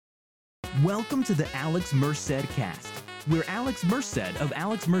Welcome to the Alex Merced Cast, where Alex Merced of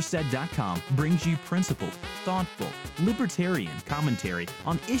alexmerced.com brings you principled, thoughtful, libertarian commentary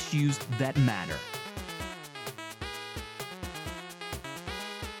on issues that matter.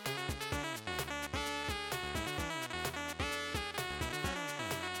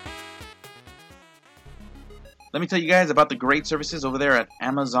 Let me tell you guys about the great services over there at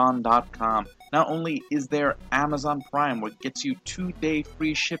Amazon.com. Not only is there Amazon Prime, what gets you 2-day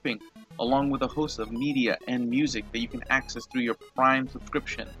free shipping, along with a host of media and music that you can access through your Prime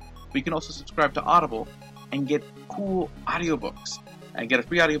subscription. But you can also subscribe to Audible and get cool audiobooks and get a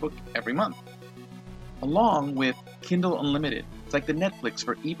free audiobook every month. Along with Kindle Unlimited. It's like the Netflix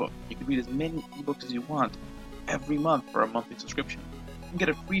for ebook. You can read as many ebooks as you want every month for a monthly subscription. You can get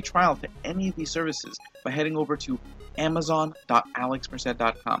a free trial to any of these services by heading over to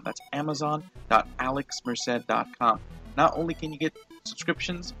amazon.alexmerced.com. That's amazon.alexmerced.com. Not only can you get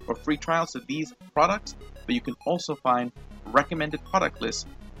subscriptions or free trials to these products, but you can also find recommended product lists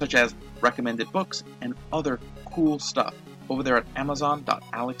such as recommended books and other cool stuff over there at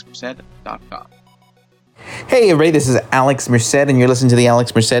amazon.alexmerced.com. Hey everybody, this is Alex Merced and you're listening to the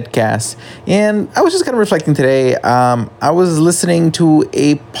Alex Merced Cast. And I was just kind of reflecting today. I was listening to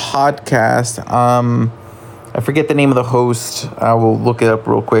a podcast. I forget the name of the host. I will look it up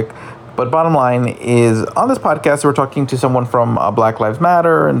real quick. But bottom line is, on this podcast, we're talking to someone from Black Lives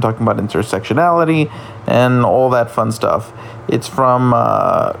Matter and talking about intersectionality and all that fun stuff. It's from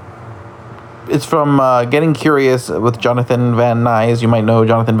Getting Curious with Jonathan Van Nuys. You might know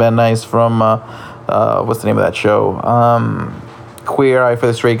Jonathan Van Nuys from what's the name of that show? Queer Eye for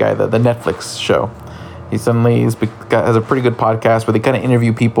the Straight Guy, the Netflix show. He suddenly has a pretty good podcast where they kind of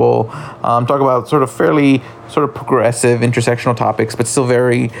interview people, talk about sort of fairly sort of progressive intersectional topics, but still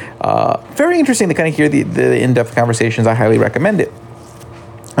very interesting to kind of hear the in-depth conversations. I highly recommend it.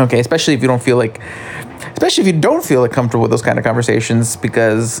 Okay, especially if you don't feel comfortable with those kind of conversations,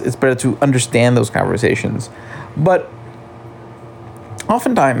 because it's better to understand those conversations. But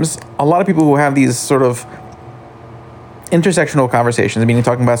oftentimes, a lot of people who have these sort of intersectional conversations, meaning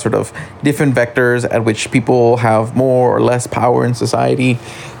talking about sort of different vectors at which people have more or less power in society.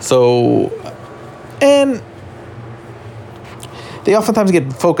 And they oftentimes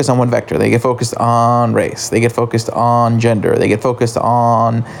get focused on one vector. They get focused on race. They get focused on gender. They get focused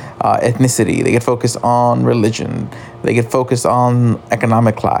on ethnicity. They get focused on religion. They get focused on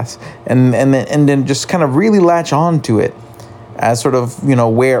economic class. And then just kind of really latch on to it as sort of,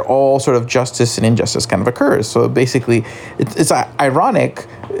 where all sort of justice and injustice kind of occurs. So basically, it's ironic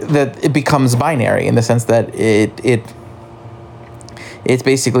that it becomes binary in the sense that it's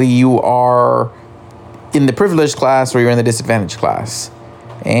basically you are in the privileged class or you're in the disadvantaged class.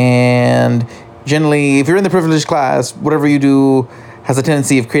 And generally, if you're in the privileged class, whatever you do has a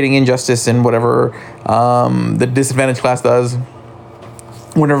tendency of creating injustice, and whatever the disadvantaged class does,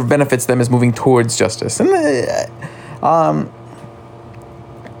 whatever benefits them, is moving towards justice. And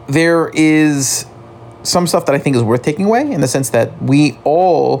there is some stuff that I think is worth taking away, in the sense that we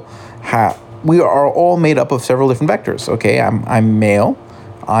are all made up of several different vectors. Okay, I'm male,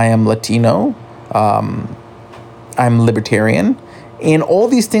 I am Latino, I'm libertarian, and all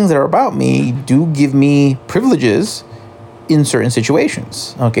these things that are about me do give me privileges in certain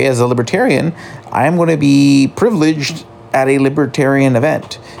situations. Okay, as a libertarian, I'm going to be privileged at a libertarian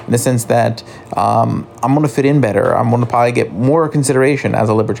event, in the sense that I'm going to fit in better. I'm going to probably get more consideration as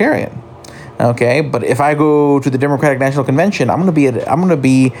a libertarian. Okay, but if I go to the Democratic National Convention, I'm going to be the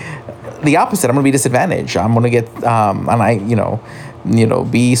opposite. I'm going to be disadvantaged. I'm going to get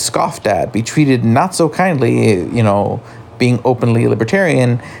be scoffed at, be treated not so kindly. Being openly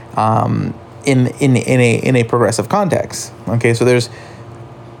libertarian in a progressive context. Okay, so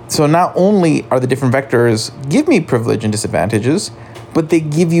not only are the different vectors give me privilege and disadvantages, but they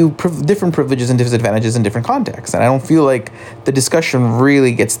give you different privileges and disadvantages in different contexts. And I don't feel like the discussion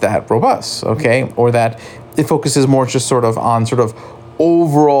really gets that robust, okay? Or that it focuses more just sort of on sort of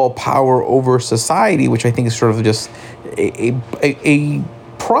overall power over society, which I think is sort of just a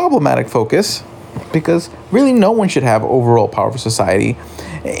problematic focus, because really no one should have overall power over society.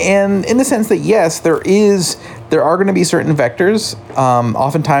 And in the sense that, yes, there are going to be certain vectors,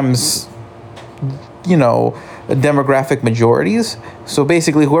 oftentimes, demographic majorities. So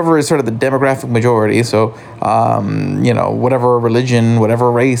basically, whoever is sort of the demographic majority, so, whatever religion,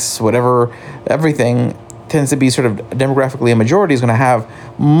 whatever race, whatever everything tends to be sort of demographically a majority, is going to have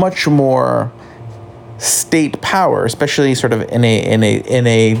much more state power, especially sort of in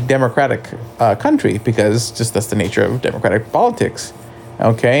a democratic country, because just that's the nature of democratic politics.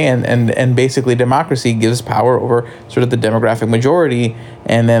 Okay, and basically democracy gives power over sort of the demographic majority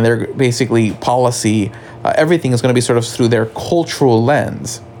and then they're basically policy. Everything is going to be sort of through their cultural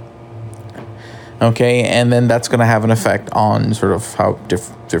lens. Okay, and then that's going to have an effect on sort of how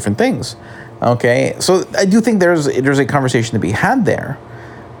different things. Okay, so I do think there's a conversation to be had there,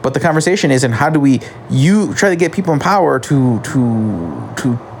 but the conversation isn't how do you try to get people in power to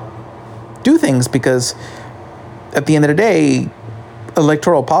do things, because at the end of the day,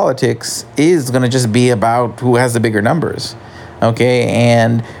 electoral politics is going to just be about who has the bigger numbers. Okay,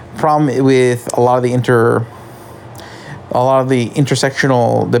 and problem with a lot of the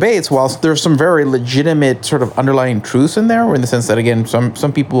intersectional debates, whilst there's some very legitimate sort of underlying truths in there, in the sense that, again,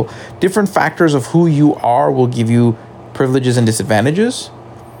 some people, different factors of who you are will give you privileges and disadvantages.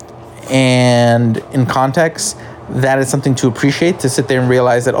 And in context, that is something to appreciate, to sit there and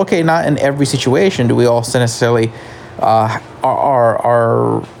realize that, okay, not in every situation do we all necessarily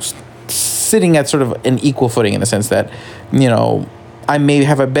are sitting at sort of an equal footing, in the sense that, I may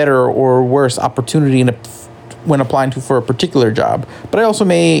have a better or worse opportunity when applying for a particular job, but I also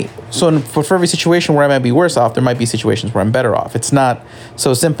may, for every situation where I might be worse off, there might be situations where I'm better off. It's not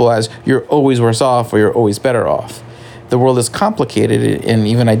so simple as you're always worse off or you're always better off. The world is complicated, and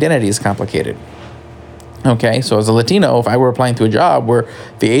even identity is complicated. Okay, so as a Latino, if I were applying to a job where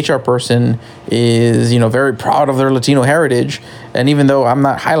the HR person is, very proud of their Latino heritage, and even though I'm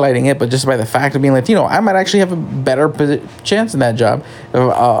not highlighting it, but just by the fact of being Latino, I might actually have a better chance in that job,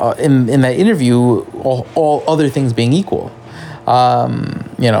 in that interview, all other things being equal. And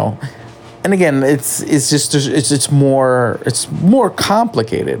again, it's more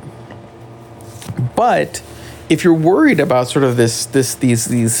complicated. But if you're worried about sort of this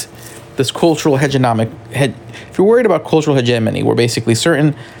cultural if you're worried about cultural hegemony, where basically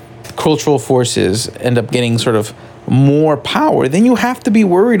certain cultural forces end up getting sort of more power, then you have to be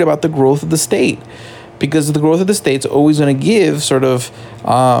worried about the growth of the state, because the growth of the state's always going to give sort of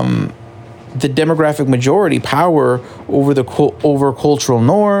the demographic majority power over cultural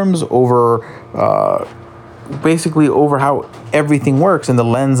norms, over basically over how everything works in the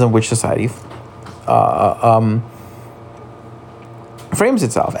lens in which society frames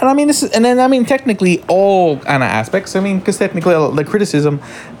itself. And I mean, technically all kind of aspects. I mean, because technically the criticism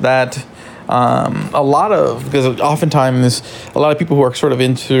that because oftentimes a lot of people who are sort of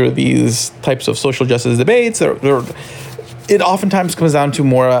into these types of social justice debates, it oftentimes comes down to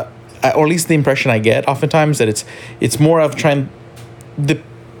more, or at least the impression I get oftentimes, that it's more of the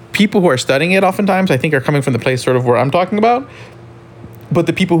people who are studying it oftentimes, I think, are coming from the place sort of where I'm talking about. But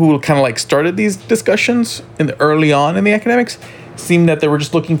the people who kind of like started these discussions early on in the academics seemed that they were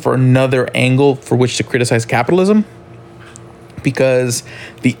just looking for another angle for which to criticize capitalism, because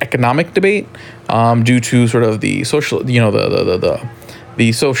the economic debate, due to sort of the social,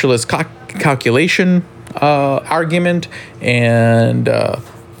 the socialist calculation argument, and the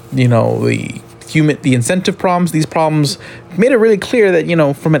incentive problems, these problems made it really clear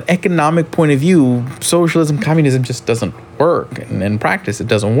that, from an economic point of view, socialism, communism just doesn't work. And in practice, it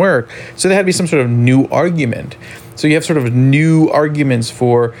doesn't work. So there had to be some sort of new argument. So you have sort of new arguments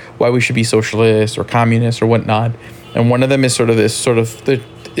for why we should be socialist or communist or whatnot. And one of them is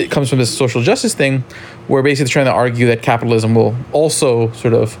it comes from this social justice thing, where basically they're trying to argue that capitalism will also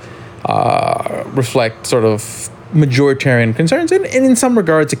sort of reflect sort of majoritarian concerns. And in some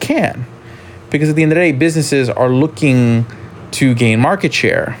regards, it can. Because at the end of the day, businesses are looking to gain market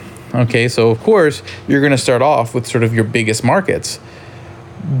share. Okay, so of course, you're going to start off with sort of your biggest markets.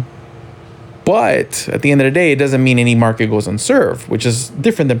 But at the end of the day, it doesn't mean any market goes unserved, which is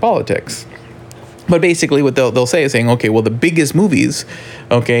different than politics. But basically what they'll say is saying, okay, well, the biggest movies,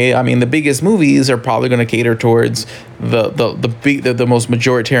 the biggest movies are probably going to cater towards the most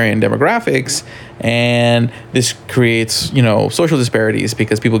majoritarian demographics, and this creates, social disparities,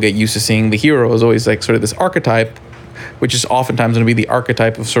 because people get used to seeing the hero as always like sort of this archetype, which is oftentimes going to be the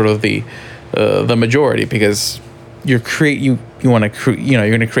archetype of sort of the majority, because you're going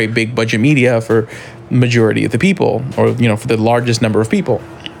to create big budget media for the majority of the people, or for the largest number of people.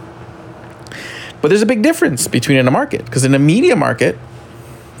 But there's a big difference between in a market, because in a media market,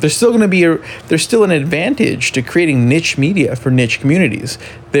 there's still an advantage to creating niche media for niche communities.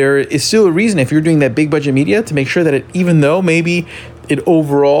 There is still a reason, if you're doing that big budget media, to make sure that even though maybe it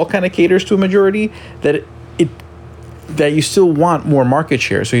overall kind of caters to a majority, that you still want more market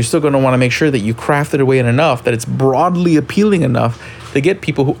share. So you're still going to want to make sure that you craft it away enough that it's broadly appealing enough to get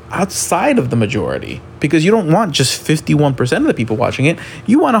people who outside of the majority, because you don't want just 51% of the people watching it.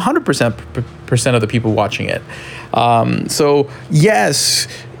 You want 100% of the people watching it. So yes,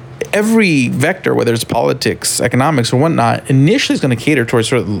 every vector, whether it's politics, economics, or whatnot, initially is going to cater towards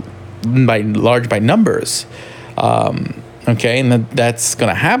sort of by numbers. Okay, and that's going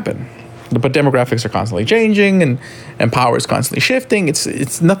to happen. But demographics are constantly changing, and power is constantly shifting.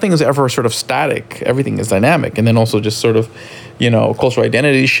 It's nothing is ever sort of static. Everything is dynamic, and then also just sort of, cultural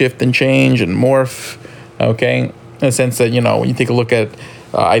identities shift and change and morph. Okay, in the sense that when you take a look at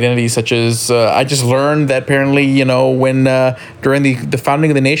identities such as I just learned that apparently when during the founding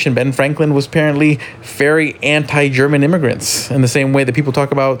of the nation, Ben Franklin was apparently very anti-German immigrants in the same way that people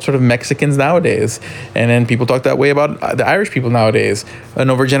talk about sort of Mexicans nowadays, and then people talk that way about the Irish people nowadays. And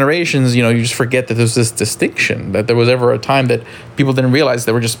over generations, you just forget that there's this distinction, that there was ever a time that people didn't realize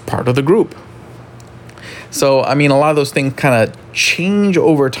they were just part of the group. So, I mean, a lot of those things kind of change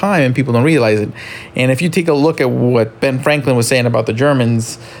over time and people don't realize it. And if you take a look at what Ben Franklin was saying about the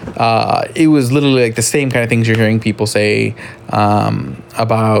Germans, it was literally like the same kind of things you're hearing people say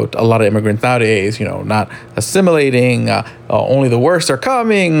about a lot of immigrants nowadays, not assimilating, only the worst are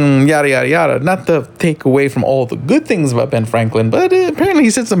coming, yada, yada, yada. Not to take away from all the good things about Ben Franklin, but apparently he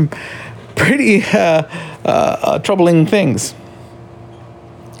said some pretty troubling things.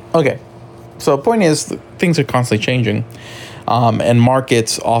 Okay. So the point is, things are constantly changing, and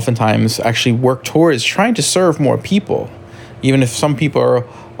markets oftentimes actually work towards trying to serve more people, even if some people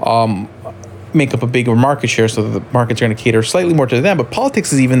are make up a bigger market share, so that the markets are going to cater slightly more to them. But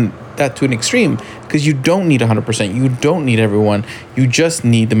politics is even that to an extreme, because you don't need 100%. You don't need everyone. You just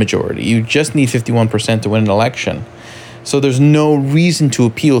need the majority. You just need 51% to win an election. So there's no reason to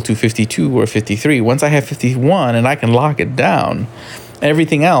appeal to 52 or 53. Once I have 51 and I can lock it down,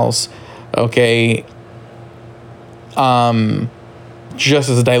 everything else, okay, just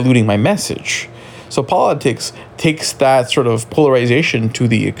as diluting my message. So politics takes that sort of polarization to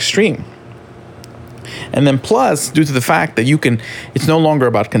the extreme. And then plus, due to the fact that it's no longer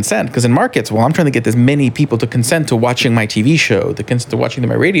about consent, because in markets, I'm trying to get as many people to consent to watching my TV show, to consent to watching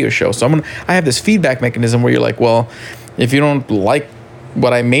my radio show. So I have this feedback mechanism where you're like, well, if you don't like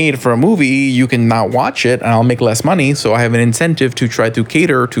what I made for a movie, you can not watch it and I'll make less money. So I have an incentive to try to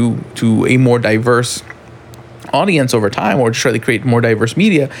cater to a more diverse audience over time, or to try to create more diverse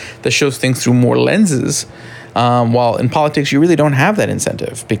media that shows things through more lenses. While in politics, you really don't have that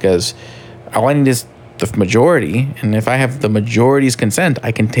incentive, because all I need is the majority. And if I have the majority's consent,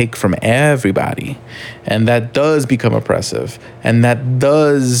 I can take from everybody. And that does become oppressive. And that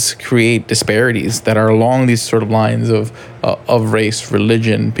does create disparities that are along these sort of lines of race,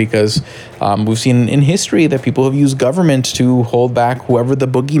 religion, because we've seen in history that people have used government to hold back whoever the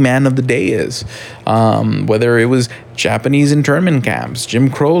boogeyman of the day is. Whether it was Japanese internment camps, Jim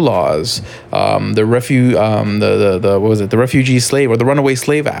Crow laws, the Refugee Slave or the Runaway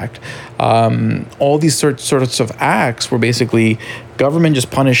Slave Act, all these sorts of acts where basically government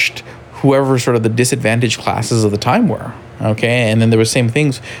just punished whoever sort of the disadvantaged classes of the time were. Okay, and then there were same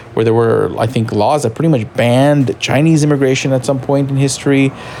things where there were, I think, laws that pretty much banned Chinese immigration at some point in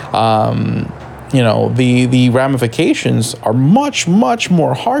history. The ramifications are much, much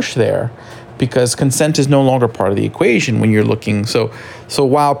more harsh there, because consent is no longer part of the equation when you're looking. So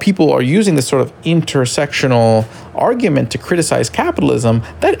while people are using this sort of intersectional argument to criticize capitalism,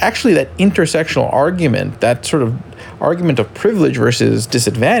 that intersectional argument, that sort of argument of privilege versus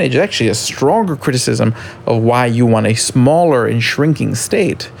disadvantage, is actually a stronger criticism of why you want a smaller and shrinking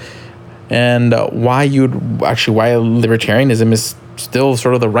state, and why libertarianism is still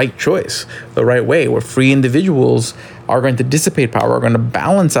sort of the right choice, the right way, where free individuals are going to dissipate power, are going to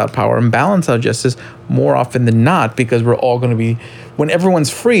balance out power and balance out justice more often than not, because we're all going to be, when everyone's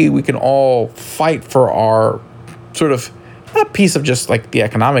free, we can all fight for our sort of, not piece of just like the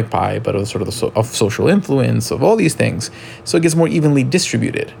economic pie, but of sort of of social influence, of all these things. So it gets more evenly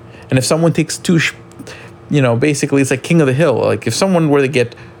distributed. And if someone takes basically it's like king of the hill. Like if someone were to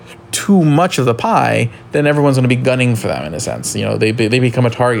get too much of the pie, then everyone's going to be gunning for them in a sense. They become a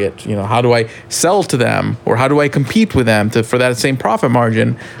target. How do I sell to them, or how do I compete with them for that same profit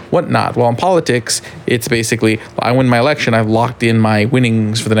margin, whatnot? Well, in politics, it's basically, I win my election, I've locked in my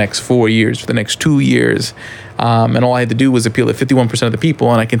winnings for the next 4 years, for the next 2 years. And all I had to do was appeal to 51% of the people,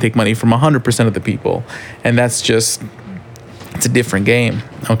 and I can take money from 100% of the people. And that's just, it's a different game,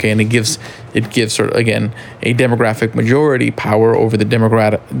 okay? And it gives sort of, again, a demographic majority power over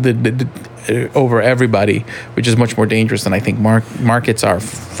over everybody, which is much more dangerous than I think markets are,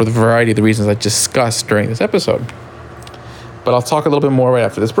 for the variety of the reasons I discussed during this episode. But I'll talk a little bit more right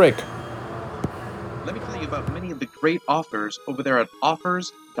after this break. Let me tell you about many of the great offers over there at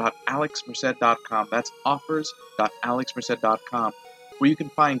offers.alexmerced.com. That's offers.alexmerced.com, where you can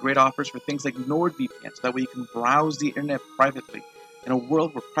find great offers for things like NordVPN, so that way you can browse the internet privately in a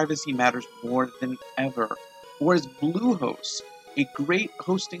world where privacy matters more than ever. Or as Bluehost, a great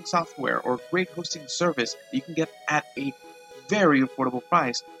hosting software or great hosting service that you can get at a very affordable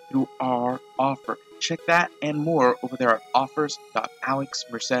price through our offer. Check that and more over there at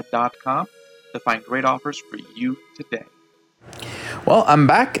offers.alexmerced.com to find great offers for you today. Well, I'm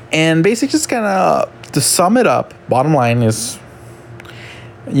back, and basically just kind of to sum it up, bottom line is,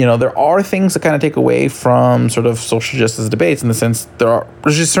 there are things that kind of take away from sort of social justice debates in the sense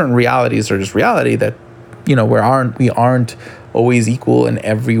there's just certain realities or just reality that, we aren't always equal in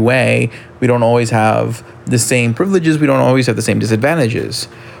every way. We don't always have the same privileges. We don't always have the same disadvantages.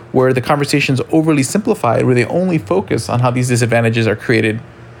 Where the conversation's overly simplified, where they only focus on how these disadvantages are created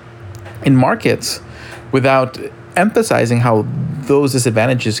in markets without emphasizing how those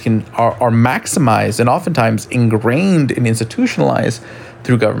disadvantages are maximized and oftentimes ingrained and institutionalized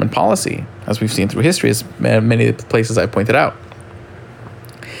through government policy, as we've seen through history, as many of the places I pointed out.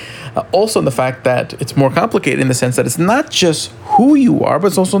 Also in the fact that it's more complicated in the sense that it's not just who you are, but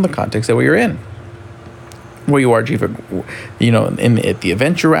it's also in the context that where you're in. Where you are, at the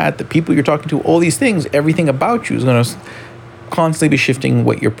event you're at, the people you're talking to, all these things, everything about you is going to constantly be shifting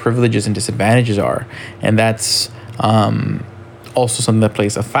what your privileges and disadvantages are. And that's also something that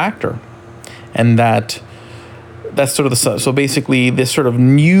plays a factor. And that's sort of so basically this sort of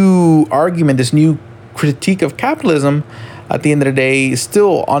new argument, this new critique of capitalism, at the end of the day,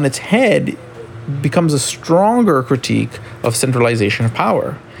 still on its head, becomes a stronger critique of centralization of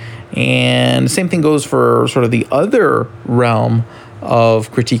power. And the same thing goes for sort of the other realm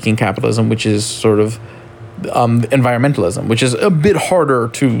of critiquing capitalism, which is sort of environmentalism, which is a bit harder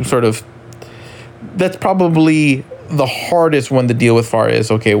to sort of, that's probably the hardest one to deal with far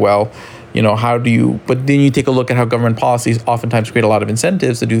as, okay, well, how do you, but then you take a look at how government policies oftentimes create a lot of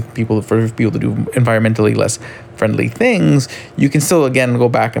incentives for people to do environmentally less friendly things. You can still, again, go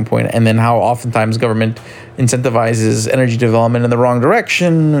back and point, and then how oftentimes government incentivizes energy development in the wrong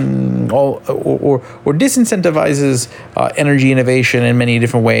direction or disincentivizes energy innovation in many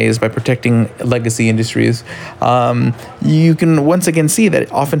different ways by protecting legacy industries. You can once again see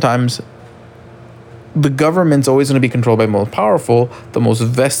that oftentimes the government's always going to be controlled by the most powerful, the most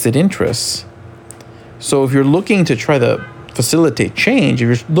vested interests. So if you're looking to try to facilitate change, if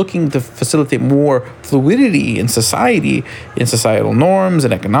you're looking to facilitate more fluidity in society, in societal norms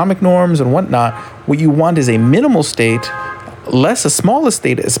and economic norms and whatnot, what you want is a minimal state, a smallest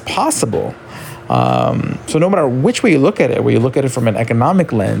state as possible. So no matter which way you look at it, whether you look at it from an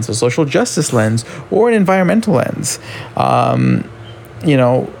economic lens, a social justice lens, or an environmental lens,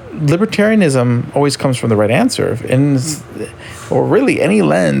 libertarianism always comes from the right answer. Or really any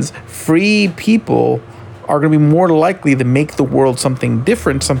lens, free people are going to be more likely to make the world something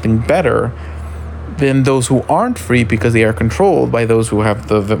different, something better than those who aren't free because they are controlled by those who have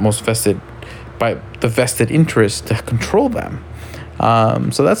the vested interest to control them.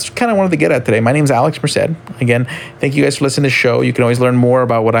 So that's kind of what I wanted to get at today. My name is Alex Merced. Again, thank you guys for listening to the show. You can always learn more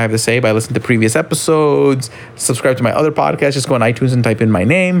about what I have to say by listening to previous episodes. Subscribe to my other podcasts. Just go on iTunes and type in my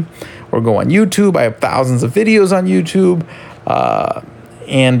name, or go on YouTube. I have thousands of videos on YouTube.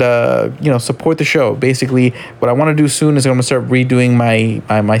 And support the show. Basically, what I want to do soon is I'm going to start redoing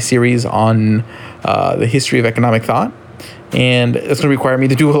my series on the history of economic thought. And it's going to require me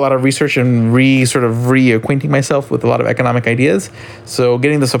to do a lot of research and reacquainting myself with a lot of economic ideas. So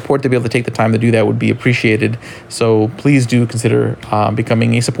getting the support to be able to take the time to do that would be appreciated. So please do consider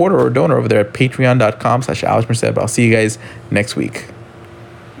becoming a supporter or a donor over there at patreon.com/AlexMerced. But I'll see you guys next week.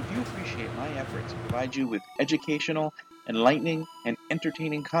 If you appreciate my efforts to provide you with educational, enlightening, and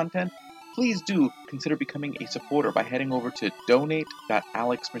entertaining content, please do consider becoming a supporter by heading over to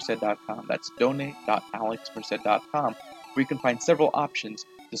donate.alexmerced.com. That's donate.alexmerced.com. where you can find several options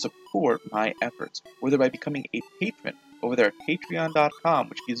to support my efforts, whether by becoming a patron over there at patreon.com,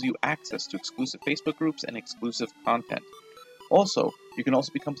 which gives you access to exclusive Facebook groups and exclusive content. Also, you can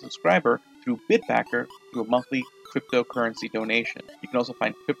also become a subscriber through Bitbacker through a monthly cryptocurrency donation. You can also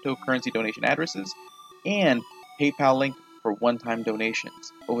find cryptocurrency donation addresses and PayPal link for one-time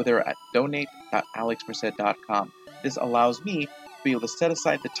donations over there at donate.alexmerced.com. This allows me to be able to set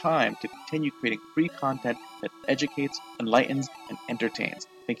aside the time to continue creating free content that educates, enlightens, and entertains.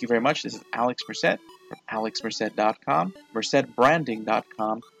 Thank you very much. This is Alex Merced from alexmerced.com,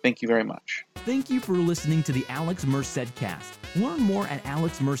 mercedbranding.com. Thank you very much. Thank you for listening to the Alex Merced Cast. Learn more at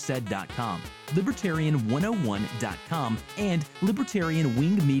alexmerced.com, libertarian101.com, and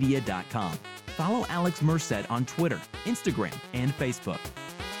libertarianwingmedia.com. Follow Alex Merced on Twitter, Instagram, and Facebook.